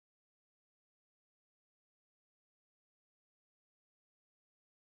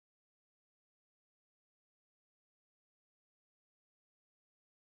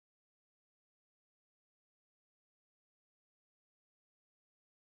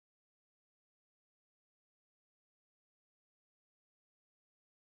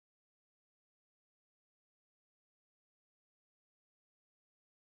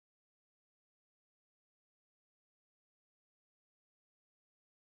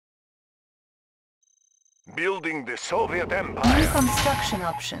Building the Soviet Empire. New construction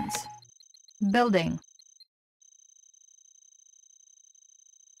options. Building.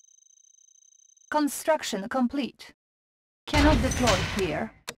 Construction complete. Cannot deploy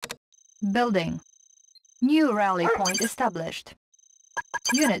here. Building. New rally point established.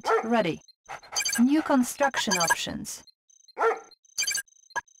 Unit ready. New construction options.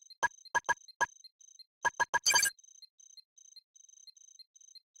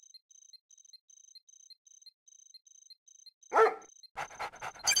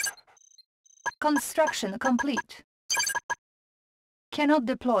 Construction complete. Cannot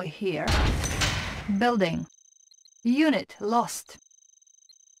deploy here. Building. Unit lost.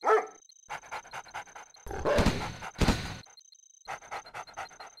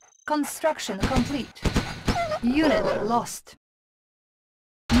 Construction complete. Unit lost.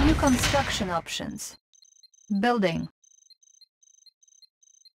 New construction options. Building.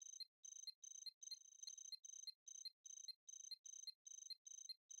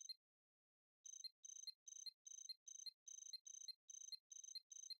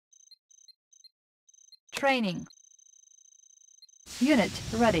 Training. Unit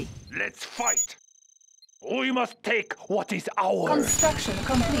ready. Let's fight! We must take what is ours! Construction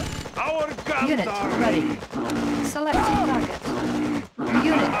complete. Our guns Unit are ready. Selecting target.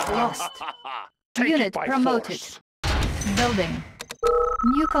 Unit lost. Take Unit it by promoted. force. Building.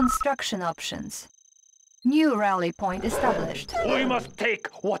 New construction options. New rally point established. We must take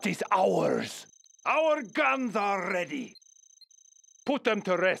what is ours! Our guns are ready! Put them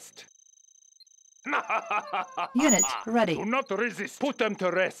to rest. Unit ready. Do not resist. Put them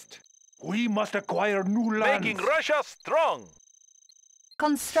to rest. We must acquire new lands. Making Russia strong.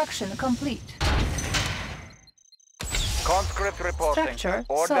 Construction complete. Conscript reporting. Structure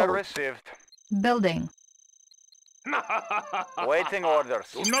Order sold. received. Building. Waiting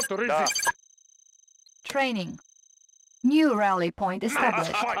orders. Do not resist. Training. New rally point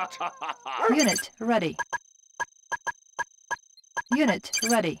established. Fight. Unit ready. Unit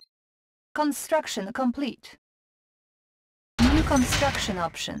ready. Construction complete. New construction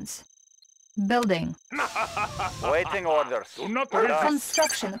options. Building. Waiting orders. Do not resist.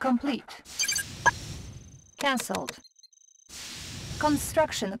 Construction complete. Cancelled.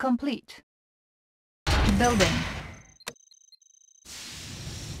 Construction complete. Building.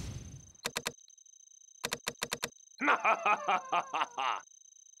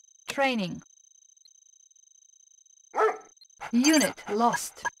 Training. Unit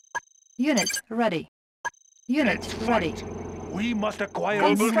lost. Unit ready. Unit Let's ready. fight. We must acquire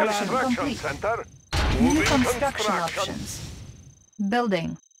new Construction lands. complete. Center. New Moving construction options.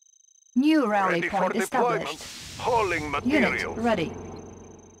 Building. New rally Ready point for deployment. established. Hauling Unit materials. ready.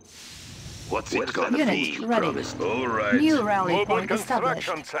 What's it gonna Unit be? ready. Promised. All right. New rally Mobile point established.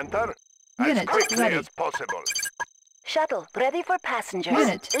 construction center. As Unit quickly ready. as possible. Shuttle ready for passengers.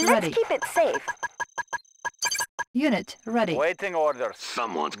 Unit Let's ready. keep it safe. Unit ready. Waiting orders.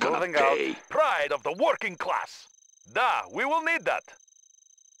 Someone's gonna Moving pay. out. Pride of the working class. Da, we will need that.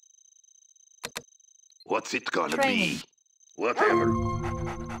 What's it gonna Training. be? Whatever.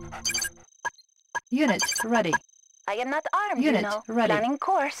 Unit ready. I am not armed, Unit you know. ready. Planning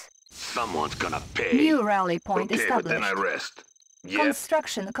course. Someone's gonna pay. New rally point okay, but then I established. rest. Yep.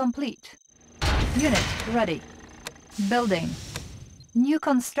 Construction complete. Unit ready. Building. New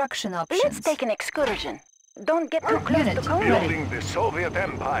construction options. Let's take an excursion. Don't get too close Unit to combat. ready. Building the Soviet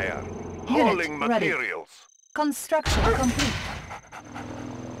Empire. Unit Hauling ready. materials. Construction complete.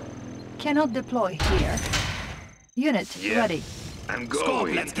 Cannot deploy here. Unit Yeah. ready. I'm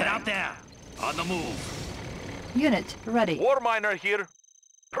going. get out there. On the move. Unit ready. War miner here.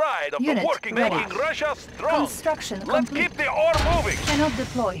 Pride of Unit the working ready. making Russia strong. Construction Let's complete. keep the ore moving. Cannot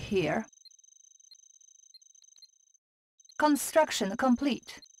deploy here. Construction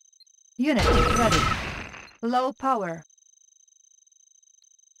complete. Unit ready. Low power.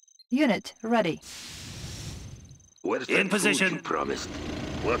 Unit ready. Where's In that food position. you promised?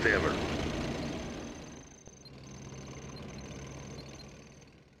 Whatever.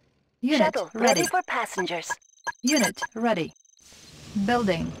 Unit Shuttle ready. ready for passengers. Unit ready.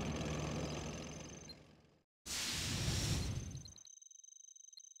 Building.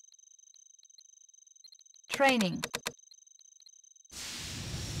 Training.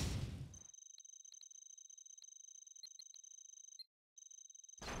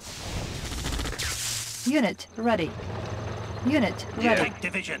 Unit ready. Unit ready. Tank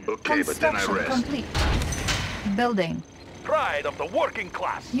division. Okay, but then I Construction rest. complete. Building. Pride of the working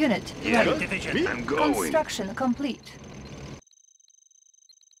class. Unit Yeah. ready. Division. I'm going. Construction complete.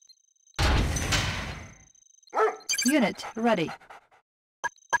 Unit ready.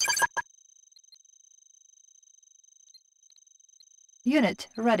 Unit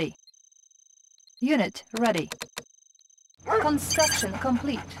ready. Unit ready. Construction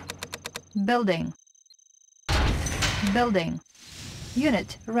complete. Building. Building.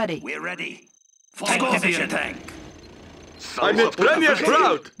 Unit ready. We're ready. Scorpion tank. I'm in Premier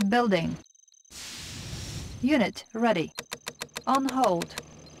Proud. Building. Unit ready. On hold.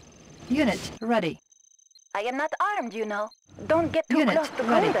 Unit ready. I am not armed, you know. Don't get too Unit close to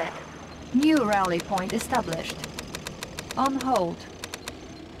ready. combat. New rally point established. On hold.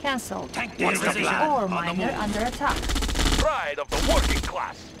 Cancelled. Tank in position. Ore On the miner move. under attack. Pride of the working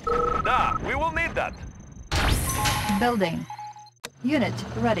class. Nah, we will need that. Building. Unit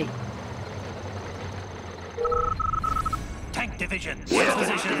ready. Tank division. Well,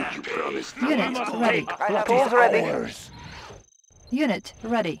 Position. you promised. Unit ready. I have tools ready. Unit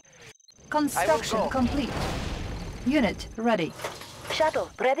ready. Construction go. complete. Unit ready. Shuttle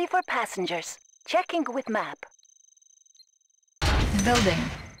ready for passengers. Checking with map. Building.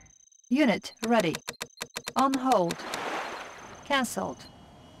 Unit ready. On hold. Cancelled.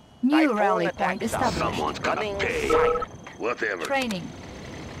 New Typhoon rally attack point zone. established. Someone's gonna Coming pay. silent. Whatever. Training.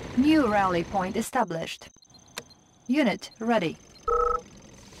 New rally point established. Unit ready.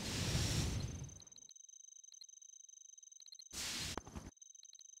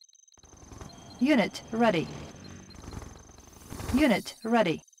 Unit ready. Unit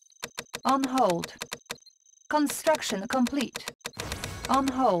ready. On hold. Construction complete. On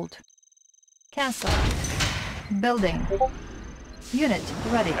hold. Cancel. Building. Unit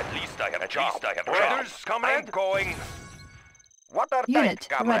ready. At least I have a job. Orders, comrade. I'm going. What are Unit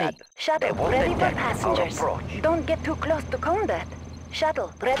tank, ready. comrade? Shuttle They won't ready for detect our passengers. approach. Don't get too close to combat.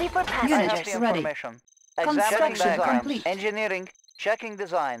 Shuttle ready for Unit passengers. ready. Construction complete. Engineering. Checking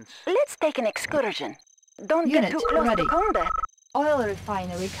designs. Let's take an excursion. Don't Unit get too close ready. to combat. Oil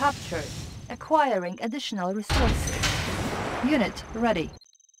refinery captured. Acquiring additional resources. Unit ready.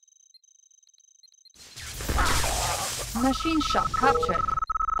 Machine shop captured.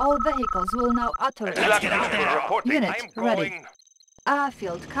 All vehicles will now auto-repair. Let's get out there. Reporting. Unit I'm ready. going.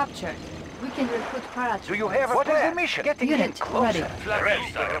 Airfield captured. We can recruit paratroopers. Do you have a what plan? Is the mission? Getting Unit in closer. ready.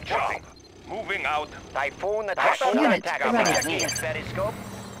 Rest are reporting. Moving out. Typhoon attack. Unit ready. Periscope.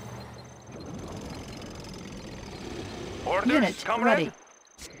 Orders, Unit comrade? ready.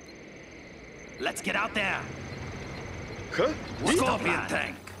 Let's get out there. Huh? Scorpion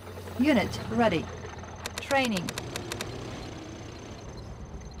tank. Unit ready. Training.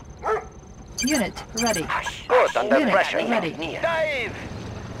 Unit ready. Good, under Unit pressure. ready. Dive!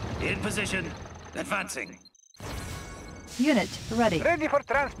 In position. Advancing. Unit ready. Ready for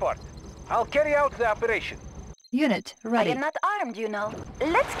transport. I'll carry out the operation. Unit I ready. am not armed, you know.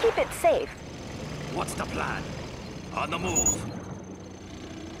 Let's keep it safe. What's the plan? On the move.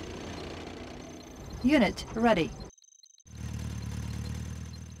 Unit ready.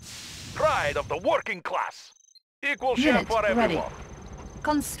 Pride of the working class. Equal share Unit for ready. everyone.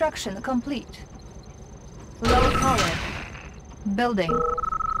 Construction complete. Low power. Building.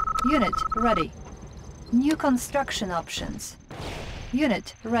 Unit ready. New construction options.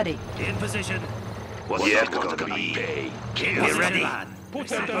 Unit ready. In position. What's Yeah, that gonna be? Pay. Kill. We're ready. Put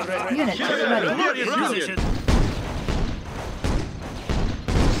them to rest. Unit ready. In position.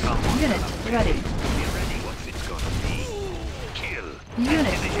 Unit ready. We're ready. What's it gonna be? Kill.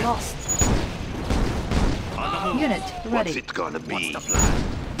 Unit lost. On the move. Unit What's ready. it gonna What's be? the plan?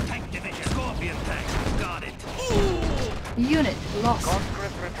 Tank division. Scorpion tank. Got it. Unit lost.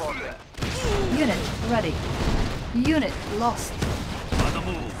 Conscript reporter. Unit ready. Unit lost. On the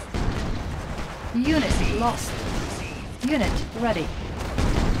move. Unit lost. Unit ready.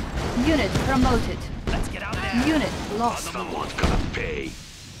 Unit promoted. Let's get out there. Unit lost. Someone's gonna pay.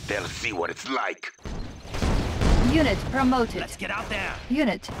 They'll see what it's like. Unit promoted. Let's get out there.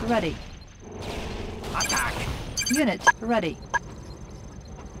 Unit ready. Attack. Unit ready.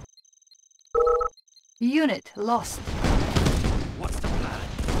 Unit lost. What's the plan?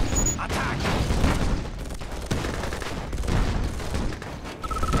 Attack.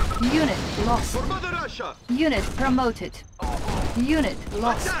 Unit lost. For Mother Russia! Unit promoted. Unit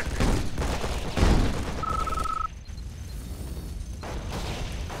lost.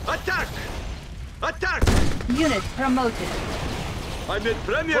 Attack! Attack! Unit promoted. I'm in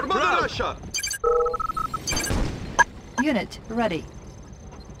Premier Mother Russia! Unit ready.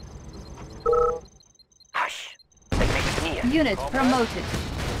 Hush. They make it near. Unit promoted.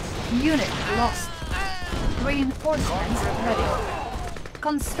 Unit lost. Reinforcements ready.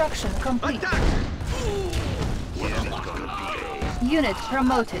 Construction complete. What's it gonna Unit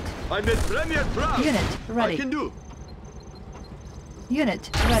promoted. be? I'm in Premier Proud! Unit I ready. can do. Unit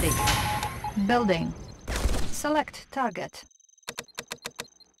ready. Building. Select target.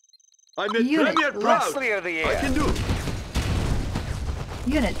 I made Unit Premier lost. proud. Clear the I air. can do.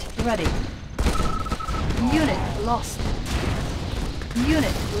 Unit ready. Unit lost.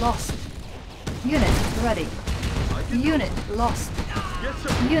 Unit lost. Unit ready. Unit lost. Yes,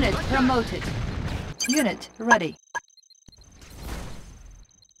 sir. Unit promoted. Unit ready.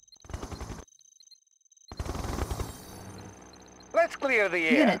 Let's clear the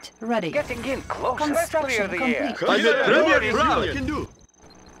air. Unit ready. Getting in close. Let's clear Construction the air. complete. I made Premier Yes, proud. I Union. can do.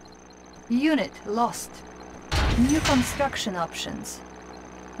 Unit lost. New construction options.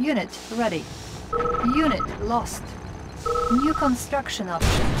 Unit ready. Unit lost. New construction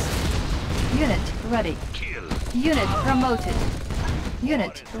options. Unit ready. Kill. Unit promoted.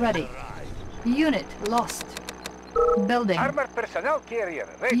 Unit ready. Unit lost. Building. Armored personnel carrier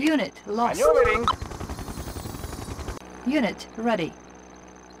ready. Unit lost. Maneuvering. Unit ready.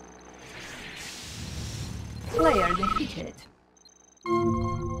 Player defeated.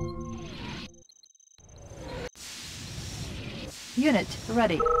 Unit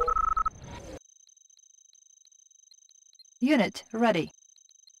ready. Unit ready.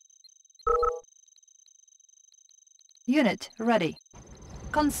 Unit ready.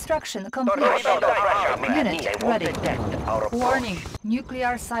 Construction complete. Unit ready. Warning,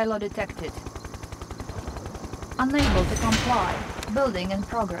 nuclear silo detected. Unable to comply. Building in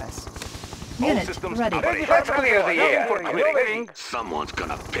progress. Unit ready. Let's clear the air. Maneuvering. Someone's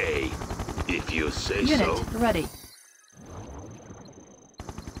gonna pay. If you say Unit so. ready.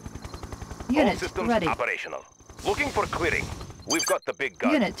 All Unit systems ready. operational. Looking for clearing. We've got the big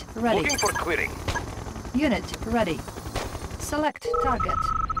gun. Unit ready. Looking for clearing. Unit ready. Select target.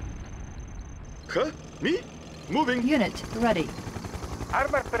 Huh? Me? Moving. Unit ready.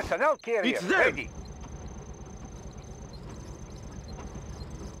 Armored personnel carrier It's them. ready.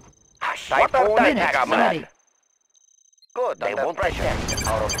 Typhoon Unit attack, ready. man. Good, they won't detect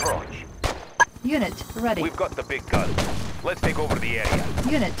our approach. Unit ready. We've got the big gun. Let's take over the area.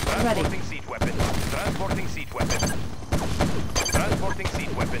 Unit ready. Transporting siege weapon. Transporting siege weapon. Transporting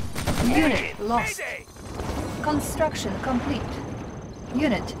siege weapon. Unit lost. Mayday! Construction complete.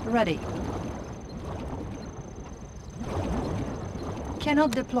 Unit ready.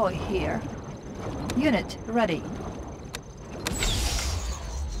 Cannot deploy here. Unit ready.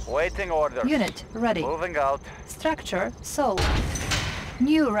 Waiting orders. Unit ready. Moving out. Structure sold.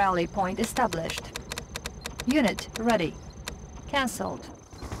 New rally point established. Unit ready. Cancelled.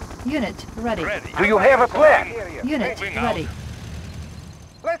 Unit ready. Do you have a plan? Unit Moving ready. out.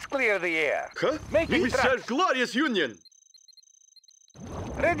 Let's clear the air. Huh? Make We it serve glorious Union.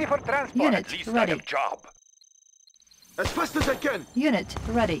 ready for transport. Unit At least ready. I have job. As fast as I can. Unit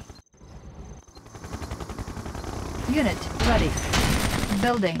ready. Unit ready.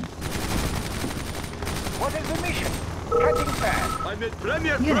 Building. What is the mission? Cutting fast. I made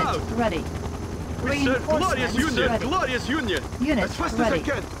Premier Unit proud. ready. We serve glorious Reinforcements Union. ready. Glorious Union. Unit As fast ready. as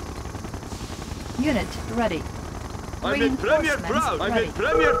I can. Unit ready. I made Premier proud. I ready. made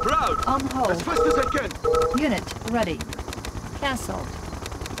Premier proud. On As hold. fast as I can. Unit ready. Cancelled.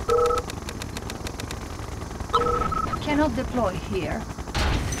 Cannot deploy here.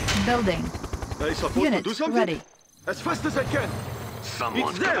 Building. I supposed Unit to do something? ready. As fast as I can.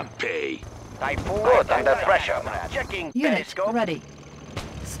 Someone's It's gonna them. pay. Typhoon. Good under pressure. Checking Unit periscope. ready.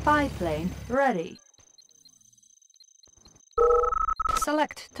 Spy plane ready.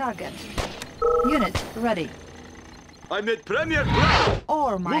 Select target. Unit ready. I made Premier proud.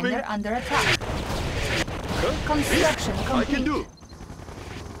 Ore miner Moving. under attack. Huh? Construction I complete. can do.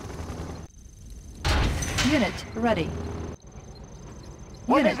 Unit ready.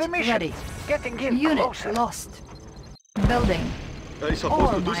 What Unit is the mission? ready. Getting in Unit closer. lost. Building. I supposed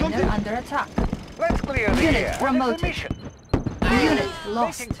Ore to do miner something? under attack. Let's clear the Unit air. promoted. What is the mission? Unit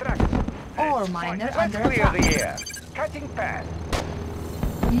lost. Making track. Ore miner Let's under clear attack. the air. Cutting fast.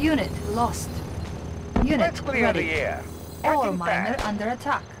 Unit lost. Unit Let's clear ready. the air. Ore Cutting miner fast. under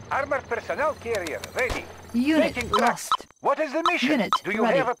attack. Armored personnel carrier ready. Unit Making track. lost. What is the mission? Unit Do you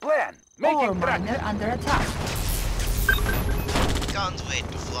ready. have a plan? Ore Making track. miner under attack. Can't wait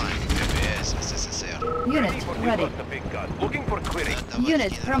to fly PPS SSSR. Unit We've ready. got the big gun. Looking for clearing.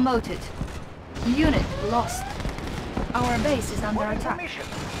 Unit promoted. Unit lost. Our base is under What is the attack. mission?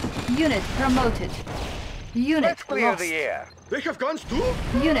 Unit promoted. Unit Let's clear lost. the air. They have guns too?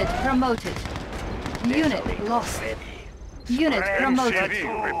 Unit promoted. Unit lost. Unit promoted.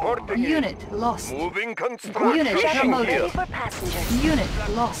 Reporting in. Unit lost. Moving construction. Unit Fishing promoted. here. Ready for passengers. Unit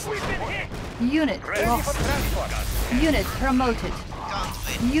lost. Unit Ready for lost. transport. Unit promoted. Can't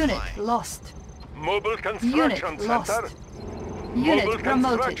wait to Unit fly. lost. Mobile Unit construction lost. center. Unit Mobile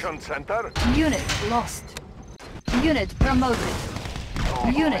promoted. construction center. Unit lost. Unit promoted.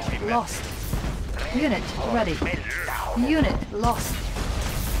 Unit lost. Unit ready. Unit lost.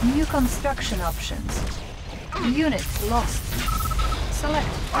 New construction options. Unit lost. Select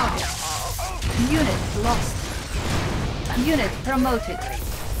target. Unit lost. Unit promoted.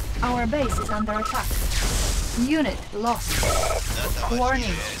 Our base is under attack. Unit lost.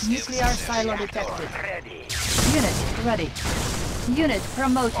 Warning, nuclear silo detected. Unit ready. Unit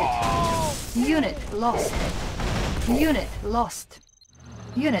promoted. Unit lost. Unit lost.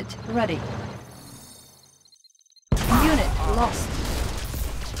 Unit ready. Unit lost.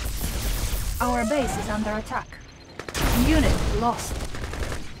 Our base is under attack. Unit lost.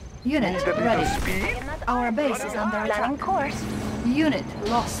 Unit ready. Our base is under Planning attack. course. Unit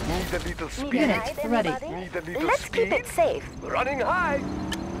lost. Need a little Need a speed. Unit ride, ready. anybody? Need a little Let's keep it speed. safe. Running high.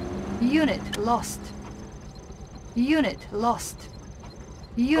 Unit lost. Unit lost.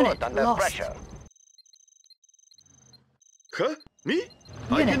 Unit lost. Huh? Me?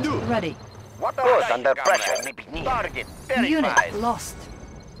 I can Unit do. ready. Good under pressure. Target Unit verified. lost.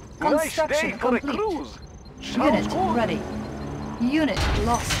 Nice Construction day for a complete. cruise. Unit Sounds good. ready. Unit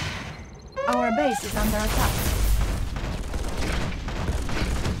lost. Our base is under attack.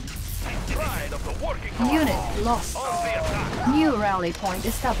 Pride of the working class. Unit lost. On the attack. New rally point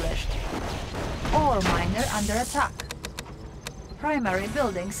established. All miner under attack. Primary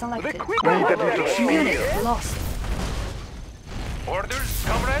building selected. Need a little speed. Unit lost. Orders,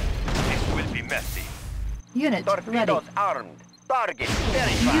 comrade? This will be messy. Unit ready. Torpedoes armed. Target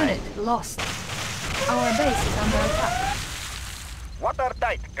verified. Unit lost. Our base is under attack.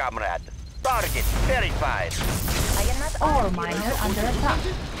 Watertight, comrade. Target verified. I am not All armed. miner under attack.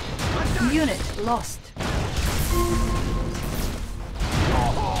 Unit lost.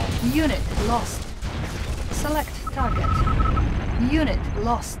 Unit lost. Select target. Unit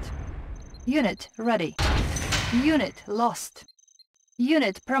lost. Unit ready. Unit lost.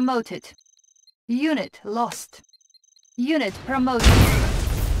 Unit promoted. Unit lost. Unit promoted.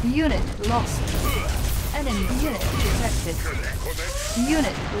 Unit lost. Enemy unit detected.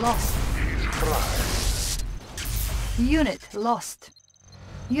 Unit lost. Unit lost.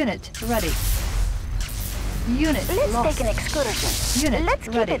 Unit ready. Unit Let's lost. take an excursion. Unit Let's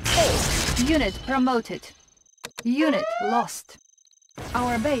keep ready. it safe. Unit promoted. Unit lost.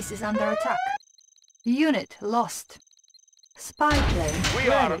 Our base is under attack. Unit lost. Spy plane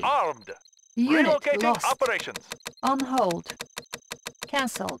We are ready. armed. Unit Relocating lost. operations. On hold.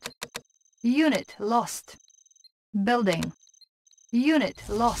 Cancelled. Unit lost. Building. Unit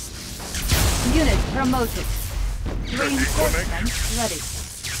lost. Unit promoted. Reinforcements ready.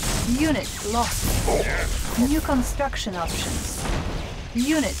 Unit lost. New construction options.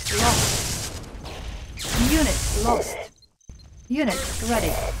 Unit lost. Unit lost. Unit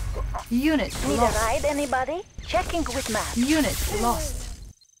ready. Unit Need a lost. ride, anybody? Checking with map. Unit lost.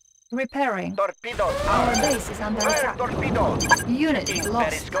 Repairing. Torpedoes Our armed. base is under Fire attack. torpedoes. Unit Very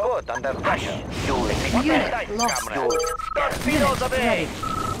lost. good under pressure. Unit lost. Torpedoes Unit away. ready.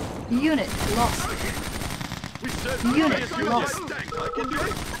 Unit lost. We said Unit yes, lost. I can do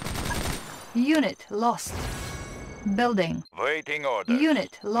it. Unit lost. Building. Waiting orders.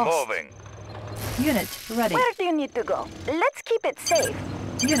 Unit lost. Moving. Unit ready. Where do you need to go? Let's keep it safe.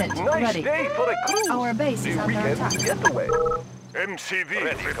 Unit Nice ready. day for a cruise. Our base is The under weekend attack. getaway. MCV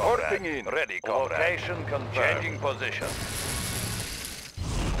Ready, reporting comrade. in. Ready, comrade. Location confirmed. Changing position.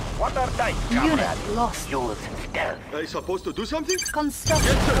 Watertight, Unit comrade. lost. Use stealth. I supposed to do something?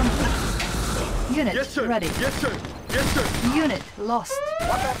 Construction Yes, sir. complete. Unit Yes, sir. ready. Yes, sir. Yes, sir. Unit lost.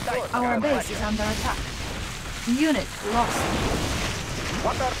 Watertight, Our comrade. base is under attack. Unit lost.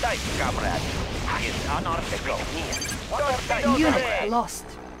 Watertight, comrade. Is unarticle. Watertight. Unit lost.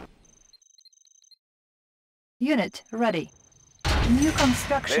 Unit ready. New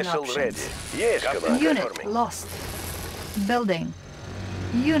construction options. Yes, Commander. Unit lost. Building.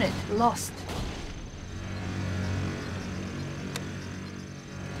 Unit lost.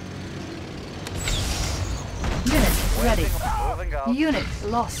 Unit ready. Moving out. Unit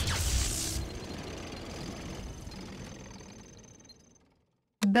lost.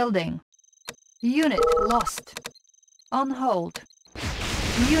 Building. Unit lost. On hold.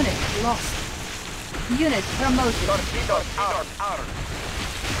 Unit lost. Unit promoted. Torpedoes armed.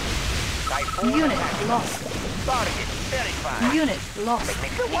 Typhoon Unit attack. lost. Target verified. Unit lost.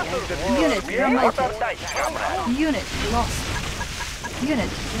 Water. Unit promoted. Watertight, comrade. Unit lost.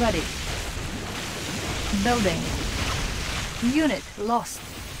 Unit ready. Building. Unit lost.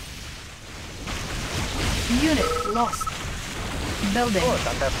 Unit lost. Building. Good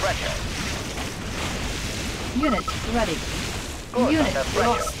under pressure. Unit ready. Good Unit under pressure.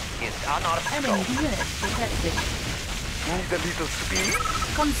 lost. Is unarticle. Enemy unit detected. Need a little speed?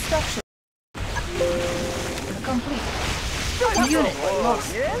 Construction complete. Unit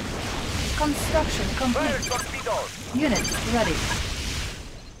lost. Yes? Construction Fire complete. torpedoes! Unit ready.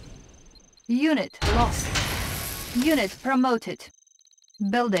 Unit lost. Unit promoted.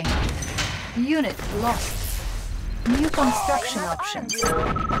 Building. Unit lost. New construction options.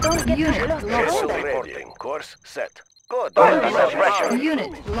 Don't get Unit lost. lost. Vessel reporting. Course set. Good. Pressure.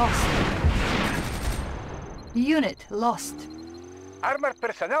 Unit lost. Unit lost. Armored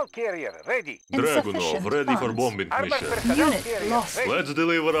personnel carrier ready. Insufficient Dragunov, ready for funds. bombing Armored mission. personnel Unit carrier lost. ready. Let's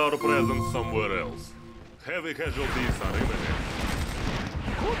deliver our presence somewhere else. Heavy casualties are imminent.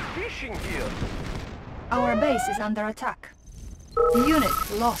 Good fishing here. Our base is under attack. Unit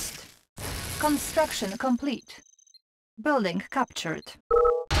lost. Construction complete. Building captured.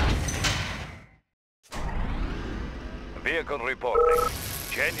 Vehicle reporting.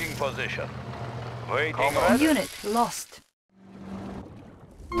 Changing position. Waiting on. Unit lost.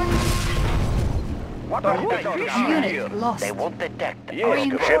 What are they fishing here? Unit lost. They won't detect.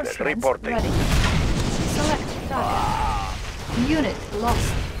 Reinforcements ready. Select target. Unit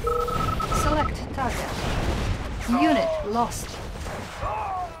lost. Select target. Unit lost.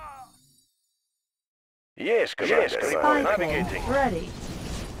 Yes, Commander. Spy Navigating. plane ready.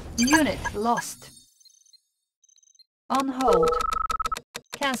 Unit lost. On hold.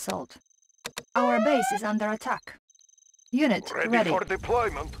 Cancelled. Our base is under attack. Unit ready. for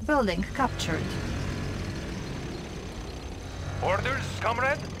deployment. Building captured. Orders,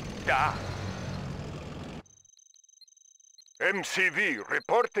 comrade? Da. MCV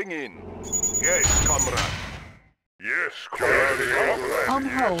reporting in. Yes, comrade. Yes, comrade. On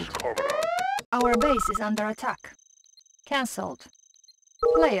hold. Our base is under attack. Cancelled.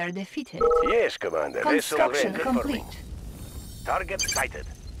 Player defeated. Yes, Commander. Construction complete. Target sighted.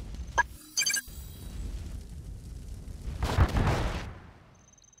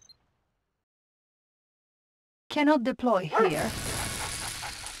 Cannot deploy here.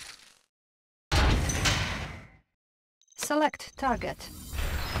 Select target.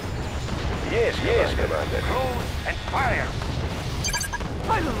 Yes, Commander. Close and fire.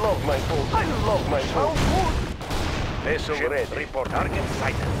 I love my boat. I love my boat. Vessel ready. Report. Target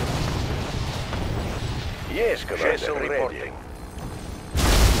sighted. Yes, Commander. Vessel reporting.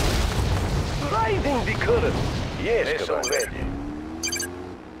 Riding the current. Yes, Vessel ready.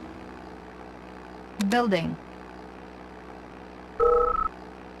 Building.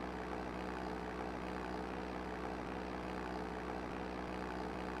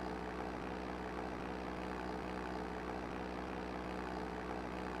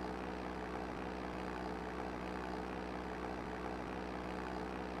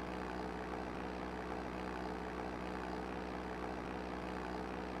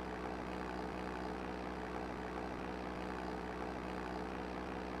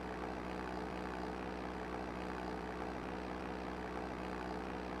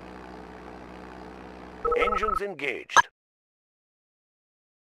 Engines engaged.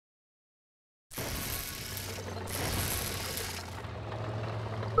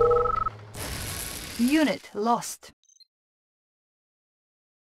 Unit lost.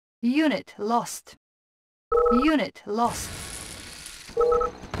 Unit lost. Unit lost.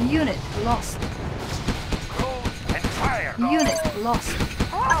 Unit lost. Close and fire. Unit lost.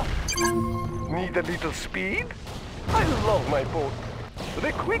 Need a little speed? I love my boat.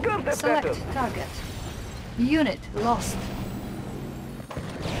 The quicker the Select better. target. Unit lost.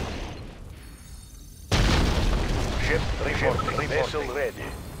 Ship reporting. Vessel ready.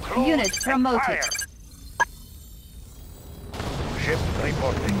 Unit promoted. Ship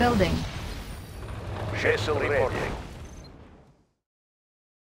reporting. Building. Vessel reporting.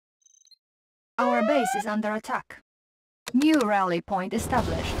 Our base is under attack. New rally point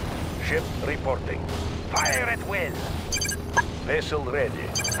established. Ship reporting. Fire at will. Vessel ready.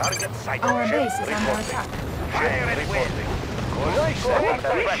 Target sighted. Our Ship base is under reporting. attack. Fire at will.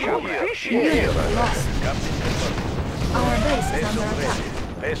 Nice Unit lost. Our base is under attack.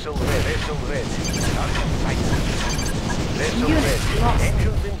 Vessel ready. Vessel ready. Target sighted. Vessel Unit ready. lost.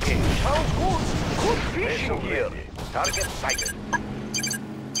 Engines engaged. Sounds good. Good fishing here. Target sighted.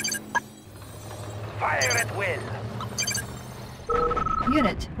 Fire at will.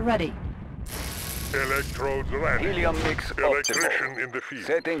 Unit ready. Electrodes ready. Helium mix Electrician optimal. in the field.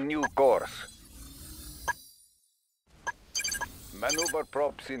 Setting new course. Maneuver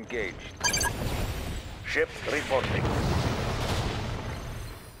props engaged. Ship reporting.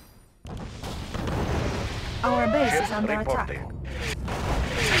 Our base Ship is under reporting.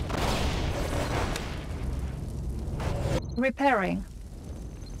 attack. Repairing.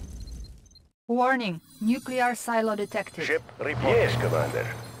 Warning, nuclear silo detected. Ship report. Yes, Commander.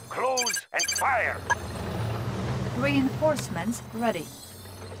 Close and fire! Reinforcements ready.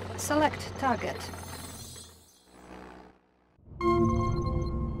 Select target.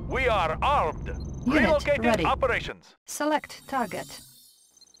 We are armed! Unit Relocating ready. operations! Select target.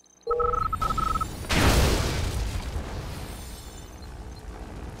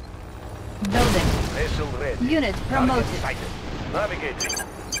 Building. Vessel ready. Unit promoted. Target sighted. Navigating.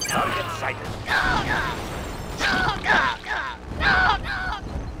 Target sighted.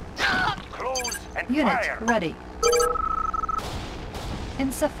 Close and Unit fire! ready.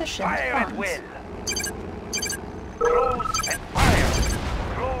 Insufficient Fire at funds. will! Close and fire!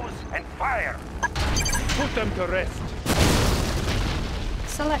 Close and fire! Put them to rest.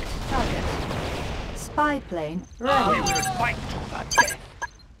 Select target. Spy plane We ready. will fight to the death!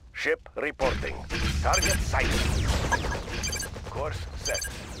 Ship reporting. Target sighted. Course set.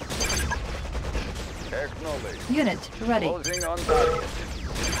 Acknowledged. Unit ready. Closing on target.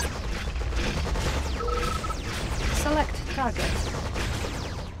 Select target.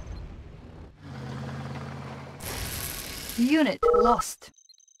 Unit lost.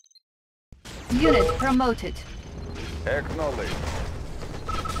 Unit promoted. Acknowledged.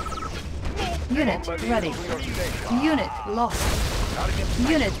 Unit ready. Unit lost.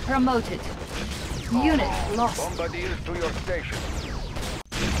 Unit promoted. Unit lost. Bombardiers to your station.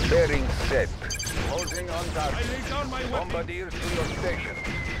 Bearing set. Closing on target. lay down my weapon. Bombardiers to your station.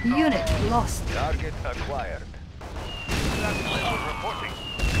 Unit lost. Target acquired. Reporting!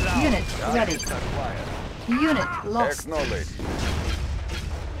 Unit ready. Target acquired. Unit lost. Acknowledged.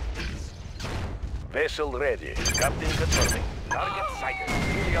 Vessel ready. Captain confirming. Target sighted.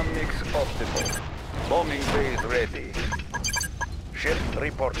 Helium mix optimal. Bombing base ready. Ship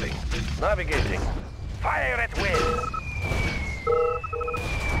reporting. Navigating. Fire at will!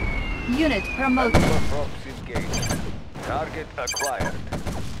 Unit promoted. Props engaged. Target acquired.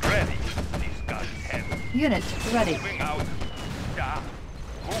 Ready! These guns heavy. Unit ready. Moving out. Yeah.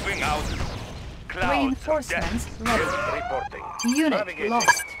 Moving out. Clouds of Reinforcements death. ready. Reporting. Unit Navigating.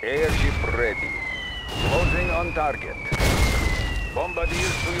 lost. Airship ready. Closing on target.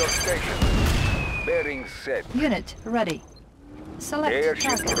 Bombardiers to your station. Bearing set. Unit ready. Select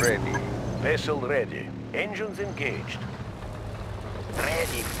Airship target. ready. Vessel ready. Engines engaged.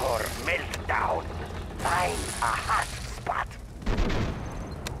 Ready for meltdown. Find a hot spot.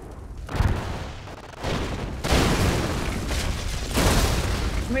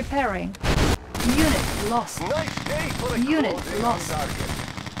 Repairing. Unit lost. Nice day for a Unit closing lost. on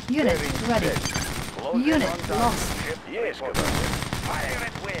target. Unit Bearing ready. set. Closing Unit on target. lost. Ship yes, Commander. Fire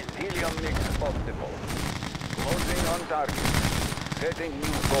at will. Helium mix optimal. Closing on target. Setting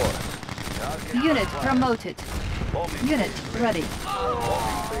new course. Target Unit acquired. promoted. Bombing Unit base ready.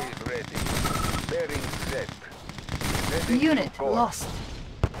 Bombing base ready. Bearing set. Setting new Unit course. lost.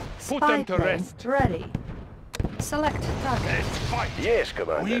 Put Spy them to plane rest. ready. Select target. Let's fight. Yes,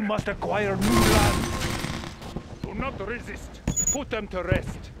 Commander. We must acquire new land. Do not resist. Put them to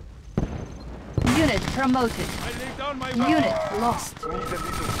rest. Unit promoted. I lay down my weapon. Unit lost.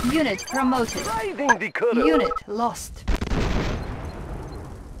 Unit promoted. Riding the current. Unit lost.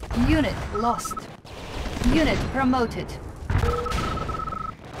 Unit lost. Unit promoted.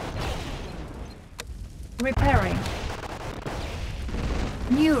 Repairing.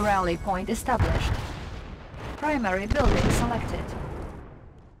 New rally point established. Primary building selected.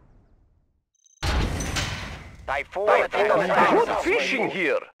 Typhoon. attack. Good fishing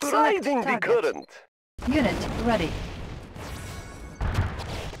here. Select Riding the target. current. Unit ready.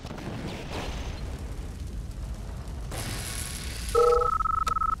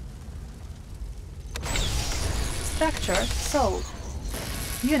 Structure sold.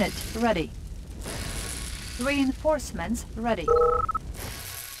 Unit ready. Reinforcements ready.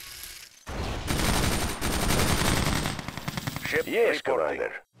 Ship yes, reporting.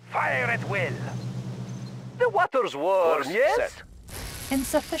 Commander. Fire at will. The water's warm, Course yes? set.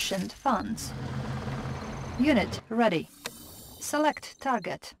 Insufficient funds. Unit ready. Select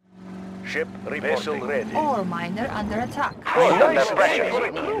target. Ship vessel ready. Ore miner under attack. Nice Ready pressure. for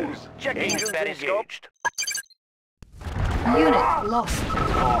a cruise. Checking Engines periscope. engaged. Unit lost.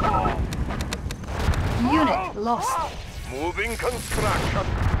 Unit lost. Moving construction.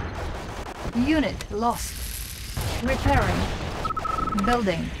 Unit lost. Repairing.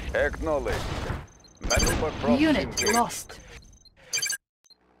 Building. Acknowledged. Maneuver props Unit engaged. lost.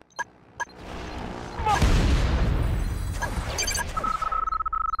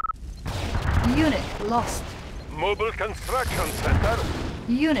 Unit lost. Mobile construction center.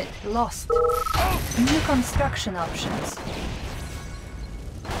 Unit lost. New construction options.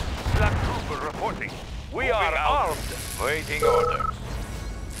 Black Trooper reporting. We are armed. Waiting orders.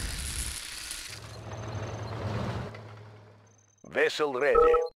 Vessel ready.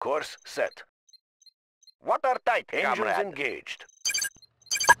 Course set. Watertight, engines engaged.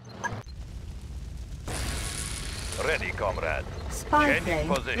 Ready, comrade. Spy Changing plane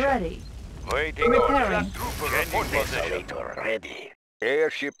position. ready. Waiting Repairing. orders. Changing position. Ready.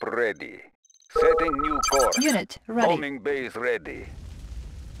 Airship ready. Setting new course. Unit ready. Bombing base ready.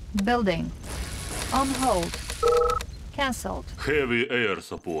 Building. On hold. Cancelled. Heavy air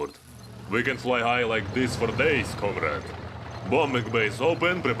support. We can fly high like this for days, comrade. Bombing base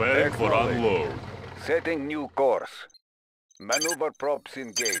open, preparing for unload. Setting new course. Maneuver props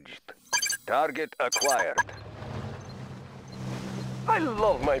engaged. Target acquired. I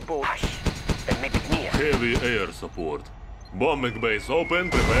love my boat. Hush! And make it near. Heavy air support. Bombing base open,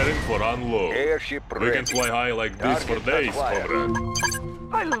 preparing for unload. Airship ready. We can fly high like this for days, acquired.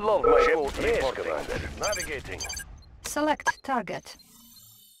 comrade. I love my boat. Yes, Commander. Navigating. Select target.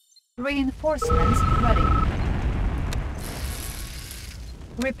 Reinforcements ready.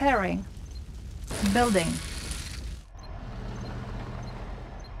 Repairing. Building.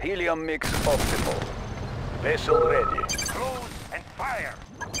 Helium mix optimal. Vessel ready. Cruise and fire.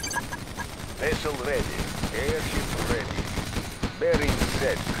 Vessel ready. Airship ready. Bearing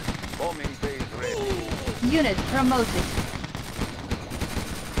set. Bombing base ready. Unit promoted.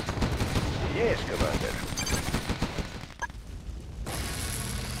 Yes, Commander.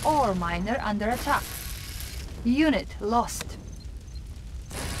 Ore miner under attack. Unit lost.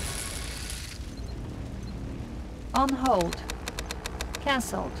 On hold.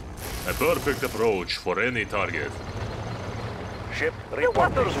 Cancelled. A perfect approach for any target. Ship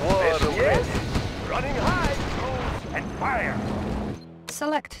reporting. Vessel ready. Running high. Cruise and fire.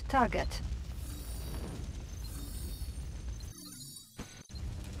 Select target.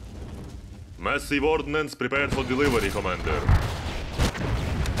 Massive ordnance prepared for delivery, commander.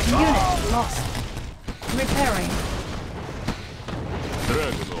 Unit lost. Repairing.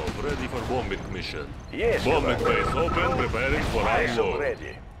 Dragunov ready for bombing mission. Yes, Bombing Commander. base open, preparing for Vessel unload.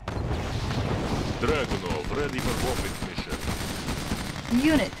 ready. Dragunov ready for bombing mission.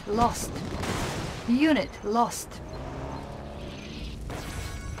 Unit lost. Unit lost.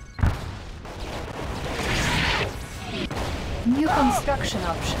 New construction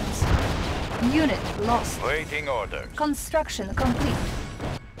options. Unit lost. Waiting orders. Construction complete.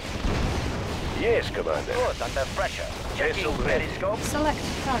 Yes, Commander. Good, under pressure. Vessel ready. Scope. Select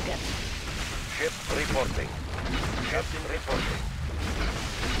target. Ship reporting. Captain reporting.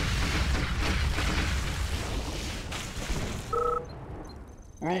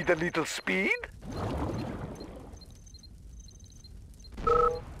 Need a little speed?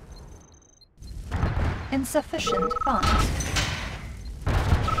 Insufficient funds.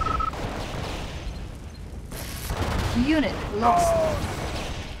 Unit lost.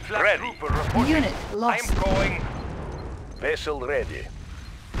 Ready. Unit lost. I'm going. Vessel ready.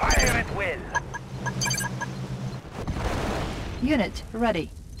 Fire at will. Unit ready.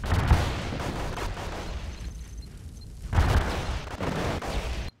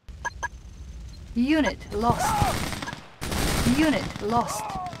 Unit lost. Unit lost.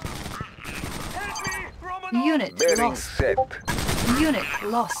 Unit Bearing lost. set. Unit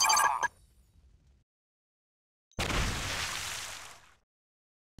lost.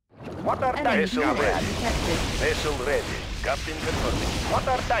 Watertight. Enemy Vessel unit ready. detected. Vessel ready. Captain confirming.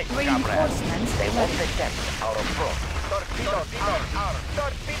 Watertight. Reinforcements They won't ready. detect our approach. Torpedoes are.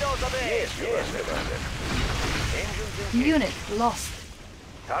 Torpedoes away. Yes, Commander. Engines engaged. Unit lost.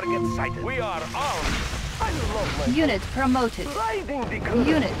 Target sighted. We are armed. I love my Unit promoted. riding the current.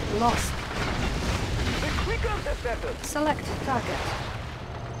 Unit lost. The quicker the better. Select target.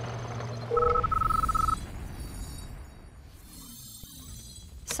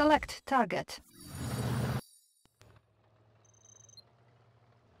 Select target.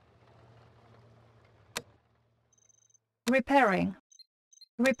 Repairing.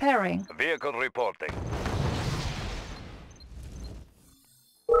 Repairing. Vehicle reporting.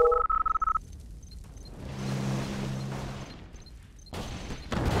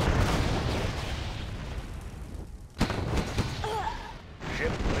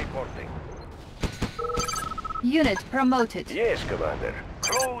 Ship reporting. Unit promoted. Yes, Commander.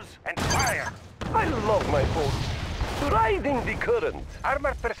 Cruise and fire. I love my boat. Riding the current.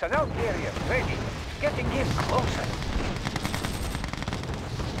 Armored personnel carrier ready. Getting in closer.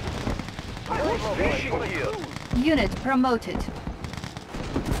 I was fishing here. Unit promoted.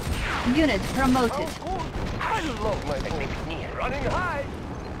 Unit promoted. I love my boat. Running high.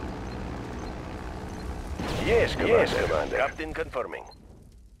 Yes, Commander. Captain confirming.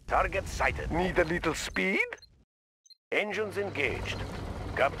 Target sighted. Need a little speed? Engines engaged.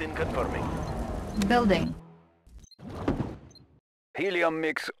 Captain confirming. Building. Helium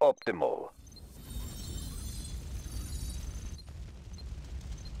mix optimal.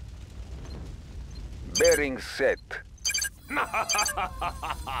 Bearing set.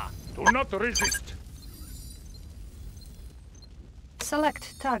 Do not resist.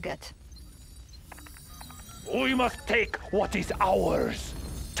 Select target. We must take what is ours.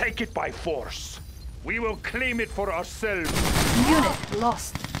 Take it by force. We will claim it for ourselves. Unit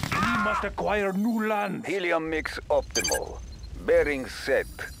lost. We must acquire new land. Helium mix optimal. Bearing set.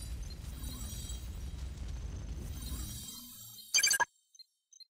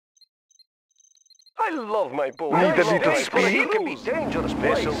 I love my boat. Need a little speed? It can be dangerous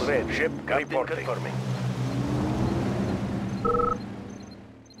place. Vessel red. Ship reporting. Confirming.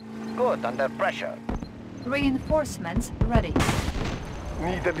 Good, under pressure. Reinforcements ready.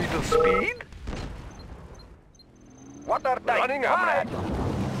 Need a little speed? Water tight. Running high.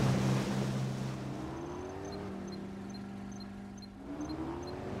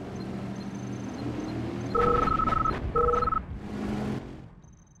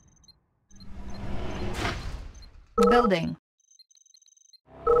 Building.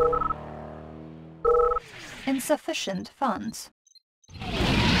 Insufficient funds.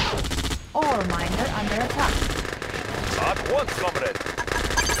 Ore miner under attack. At once, comrade.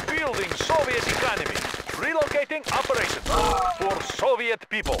 Building Soviet economy. Relocating operations for Soviet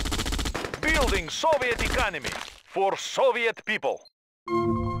people. Building Soviet economy for Soviet people.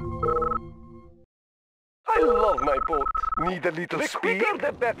 I love my boat. Need a little speed? The quicker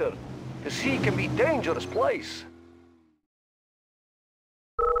the better. The sea can be a dangerous place.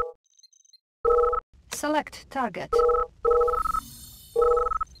 Select target.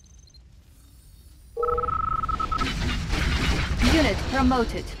 Unit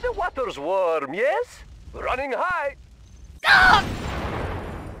promoted. The water's warm, yes? Running high.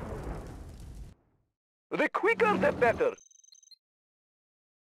 The quicker the better.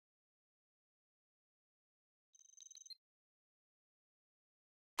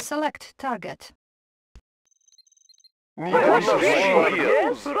 Select target.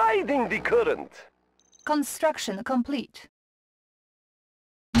 Yes, riding the current. Construction complete.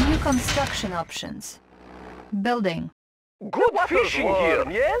 New construction options. Building. Good fishing here,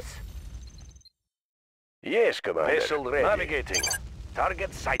 yes? Yes, Commander. Vessel ready. Navigating.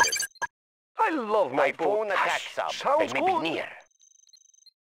 Target sighted. I love my phone attack sub. Sounds good. Near.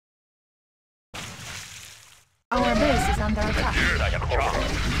 Our base is under attack. I am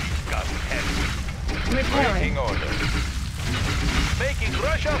charged. Got heavy. Repairing. Order. Making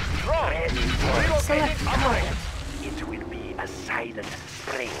Russia strong. Select Relocating target. It will be a silent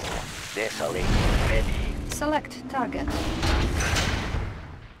spring. Vessel ready. Select target.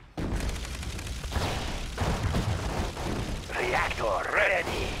 Reactor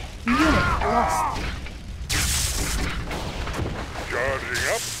ready. Unit lost. Charging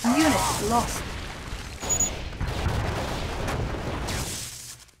up. Unit lost.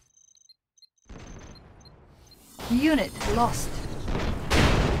 Unit lost.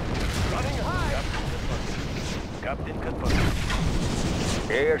 Running high. Captain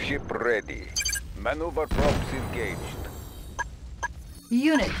confirmed. Airship ready. Maneuver props engaged.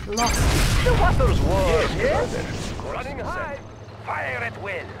 Unit lost. The water's warm. Yes. Running high. Fire at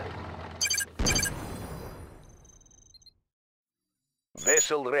will.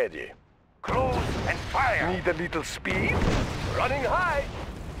 Vessel ready. Cruise and fire. Need a little speed? Running high.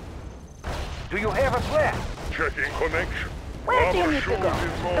 Do you have a plan? Checking connection. Where do you need to go?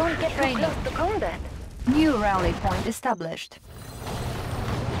 Don't get too close to combat. New rally point established.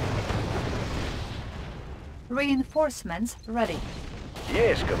 Reinforcements ready.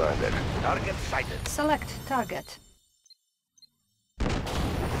 Yes, Commander. Target sighted. Select target.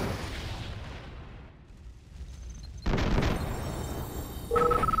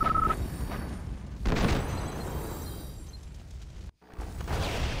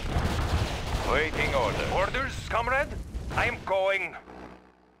 Waiting order. Orders, comrade? I'm going.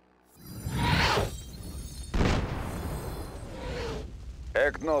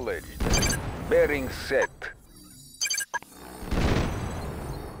 Acknowledged. Bearing set.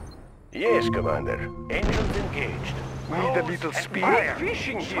 Yes, Commander. Engines engaged. Need a little speed.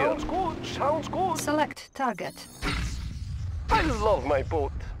 Fishing here. Sounds good. Sounds good. Select target. I love my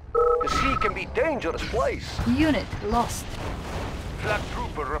boat. The sea can be a dangerous place. Unit lost. Flag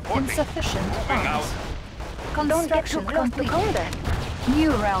trooper reporting. Insufficient Moving out. funds. Don't get too Construction close to complete. combat.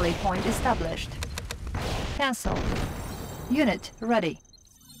 New rally point established. Cancel. Unit ready.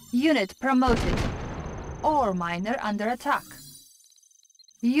 Unit promoted. Ore miner under attack.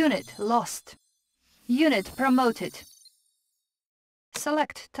 Unit lost. Unit promoted.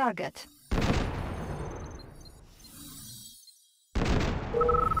 Select target.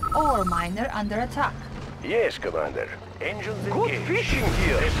 Ore miner under attack. Yes, Commander. Engines engaged. Good fishing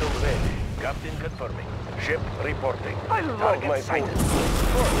here. Vessel ready. Captain confirming. Ship reporting. I love my sighted.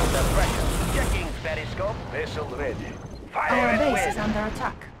 Full under pressure. Checking periscope. Vessel ready. Fire Our at base is will. under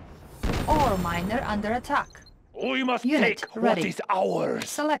attack. Ore miner under attack. We must Unit take ready. what is ours.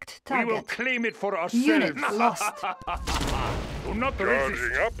 Select We will target. claim it for ourselves. Unit lost. Do not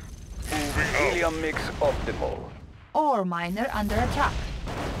resist. up. Moving Helium mix optimal. Ore miner under attack.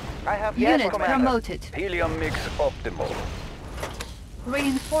 I have Unit promoted. Helium mix optimal.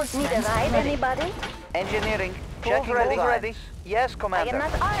 Reinforcements Need a ride, ready. anybody? Engineering. Checking ready. Yes, I Commander.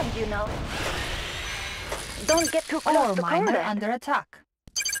 am not armed, you know. Don't get too Ore close to miner combat. under attack.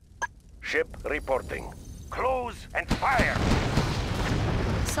 Ship reporting. Close and fire.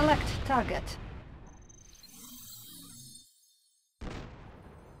 Select target.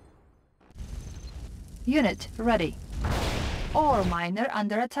 Unit ready. Ore miner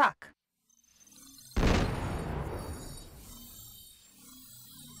under attack.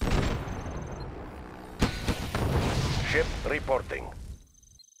 Ship reporting.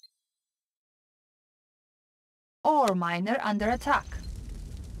 Ore miner under attack.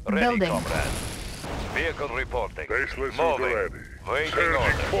 Ready, Building. comrade. Vehicle reporting. Baseless Moving. ready. Waiting Surging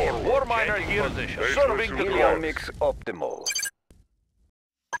order. forward. War miner Changing in position. position. Baseless Serving ready. helium mix optimal.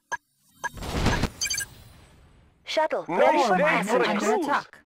 Shuttle, No, ready for Ore miner passengers. under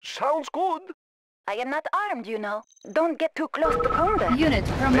attack. Sounds good. I am not armed, you know. Don't get too close to combat. Unit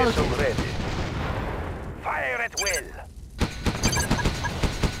Vessel promoted. ready. Fire at will.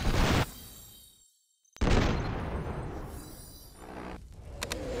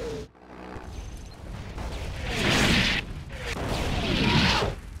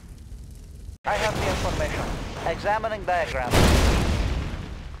 I have the information. Examining diagram.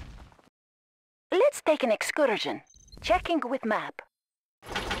 Let's take an excursion. Checking with map.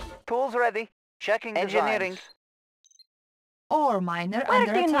 Tools ready. Checking Engineering. designs. Ore miner Where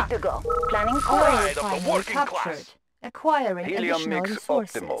under do you need attack. to go? Planning Ore course. Pride of the refinery working captured. class. Acquiring Helium additional mix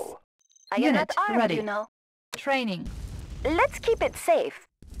resources. optimal. I am Unit not armed, ready. you know. Training. Let's keep it safe.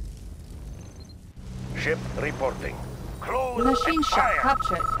 Ship reporting. Close Machine and shop fire.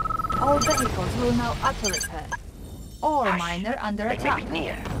 captured. All vehicles will now auto-repair. Ore miner under Make attack. it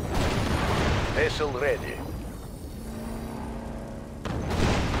near. Vessel ready.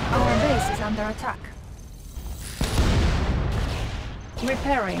 Our base is under attack.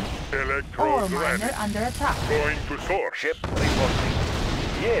 Repairing. Ore Electrodes miner ready. under attack. Going to source. Ship reporting.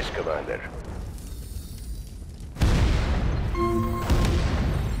 Yes, Commander.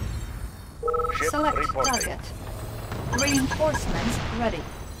 Ship Select reporting. target. Reinforcements ready.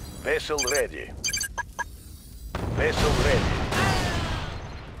 Vessel ready. Vessel ready.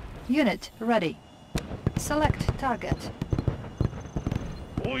 Unit ready. Select target.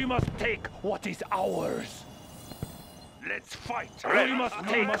 We must take what is ours. Let's fight. We must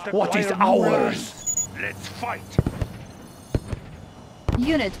take what is ours. Let's fight.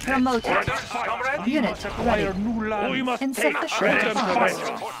 Unit promoted. comrade. Unit ready. New land. We must take Insufficient what is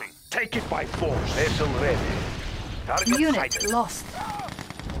funds. ours. Take it by force. Vessel ready. Target Unit sighted. lost.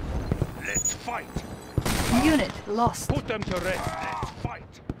 Let's fight. Unit lost. Put them to rest. Let's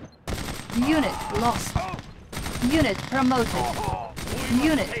fight. Unit lost. Unit promoted.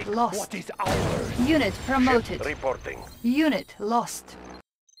 Unit lost. What is ours? Unit promoted. Ship reporting. Unit lost.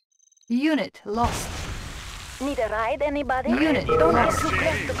 Unit lost. Need a ride, anybody? Unit Don't get lost. too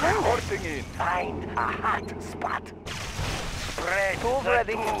close to combat. Reporting in. Find a hot spot. Spread Tools the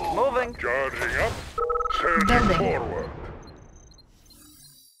ready. tools. Moving. Charging up. Surging Building. forward.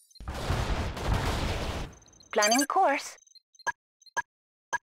 Planning course.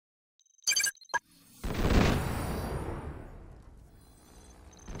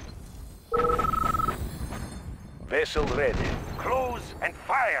 Vessel ready. Close and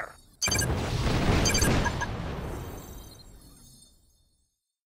fire.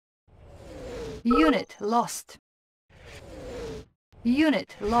 Unit lost.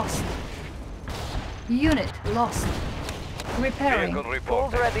 Unit lost. Unit lost. Repairing. Vehicle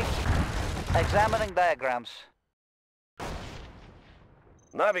Tools reporting. ready. Examining diagrams.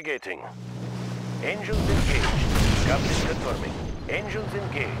 Navigating. Engines engaged. Captain confirming. Engines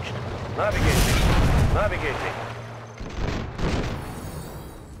engaged. Navigating. Navigating.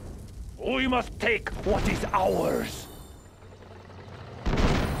 We must take what is ours.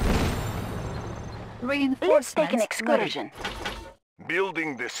 Let's take an Reinforcements ready. excursion.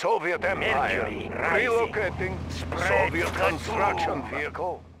 Building the Soviet Empire. Relocating. Soviet construction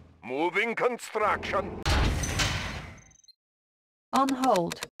vehicle. Moving construction. On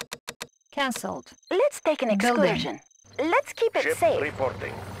hold. Cancelled. Let's take an excursion. Let's keep it Ship safe.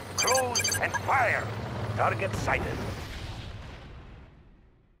 reporting. Cruise and fire. Target sighted.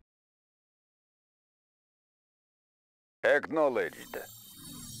 Acknowledged.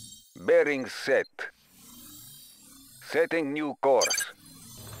 Bearings set. Setting new course.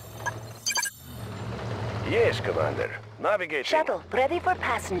 Yes, Commander. Navigating. Shuttle, ready for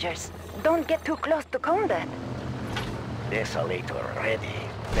passengers. Don't get too close to combat. Desolator ready.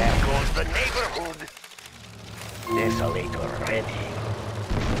 There goes the neighborhood. Desolator ready.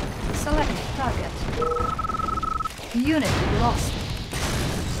 Select target. Unit lost.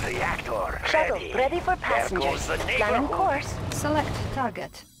 Reactor Shuttle, ready. ready for There goes passengers. the Planning neighborhood. course. Select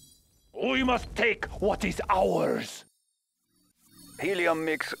target. We must take what is ours. Helium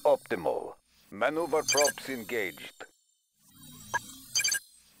mix optimal. Maneuver props engaged.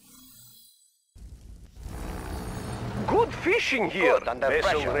 Good fishing here. Good, under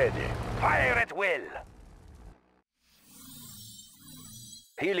Vessel pressure. Ready. Fire at will.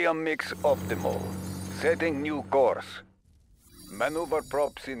 Helium mix optimal. Setting new course. Maneuver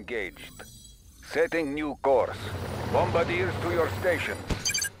props engaged. Setting new course. Bombardiers to your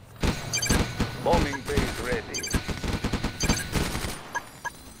stations. Bombing base ready.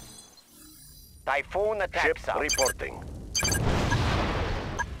 Typhoon attack. Ship reporting.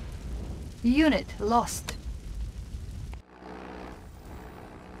 Unit lost.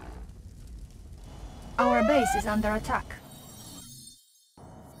 Our base is under attack.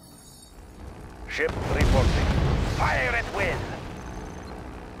 Ship reporting. Fire at will.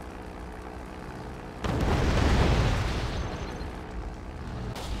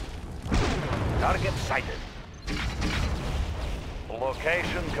 Target sighted.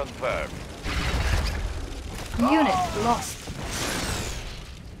 Location confirmed. Unit lost.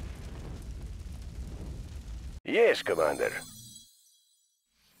 Yes, Commander.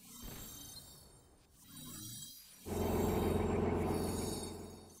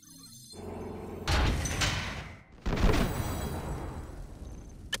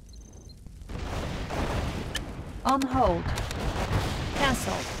 On hold.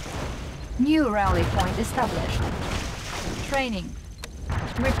 Cancelled. New rally point established. Training.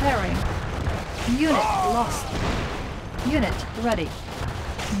 Repairing. Unit lost. Unit ready.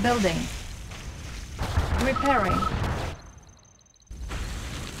 Building. Repairing.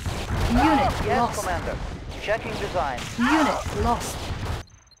 Unit Yes, lost. Commander. Checking design. Unit lost.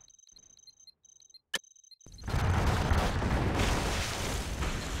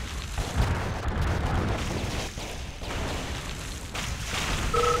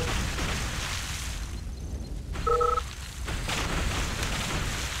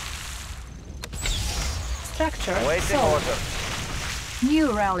 Structure Waiting sold. order.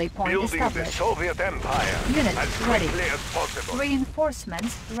 New rally point Building the established. Soviet Empire. Unit as ready. quickly as possible.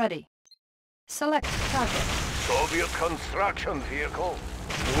 Reinforcements ready. Select target. Soviet construction vehicle.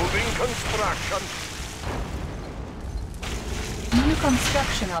 Moving construction. New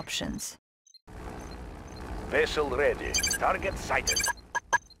construction options. Vessel ready. Target sighted.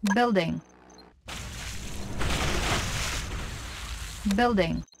 Building.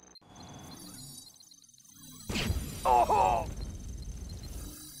 Building. Oh!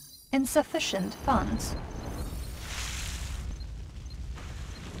 Insufficient funds.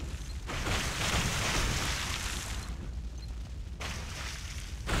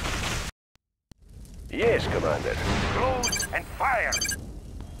 Yes, Commander. Close and fire.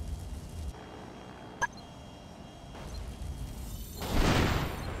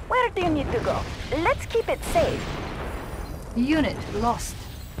 Where do you need to go? Let's keep it safe. Unit lost.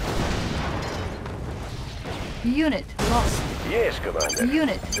 Unit lost. Yes, Commander.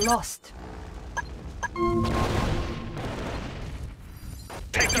 Unit lost.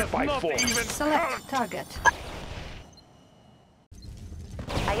 Take it by force. Select target.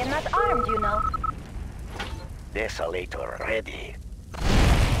 I am not armed, you know. Desolator ready.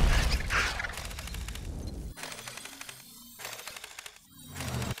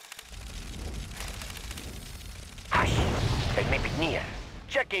 Hush! They may be near.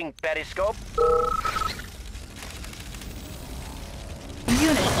 Checking periscope.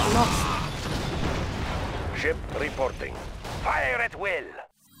 Unit lost. Ship reporting. Fire at will.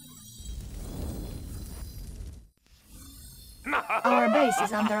 Our base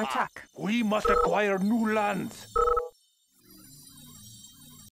is under attack. We must acquire new lands.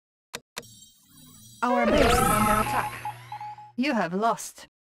 Our base is under attack. You have lost.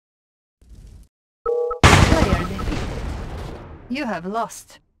 Player defeated. You have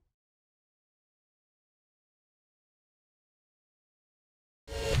lost.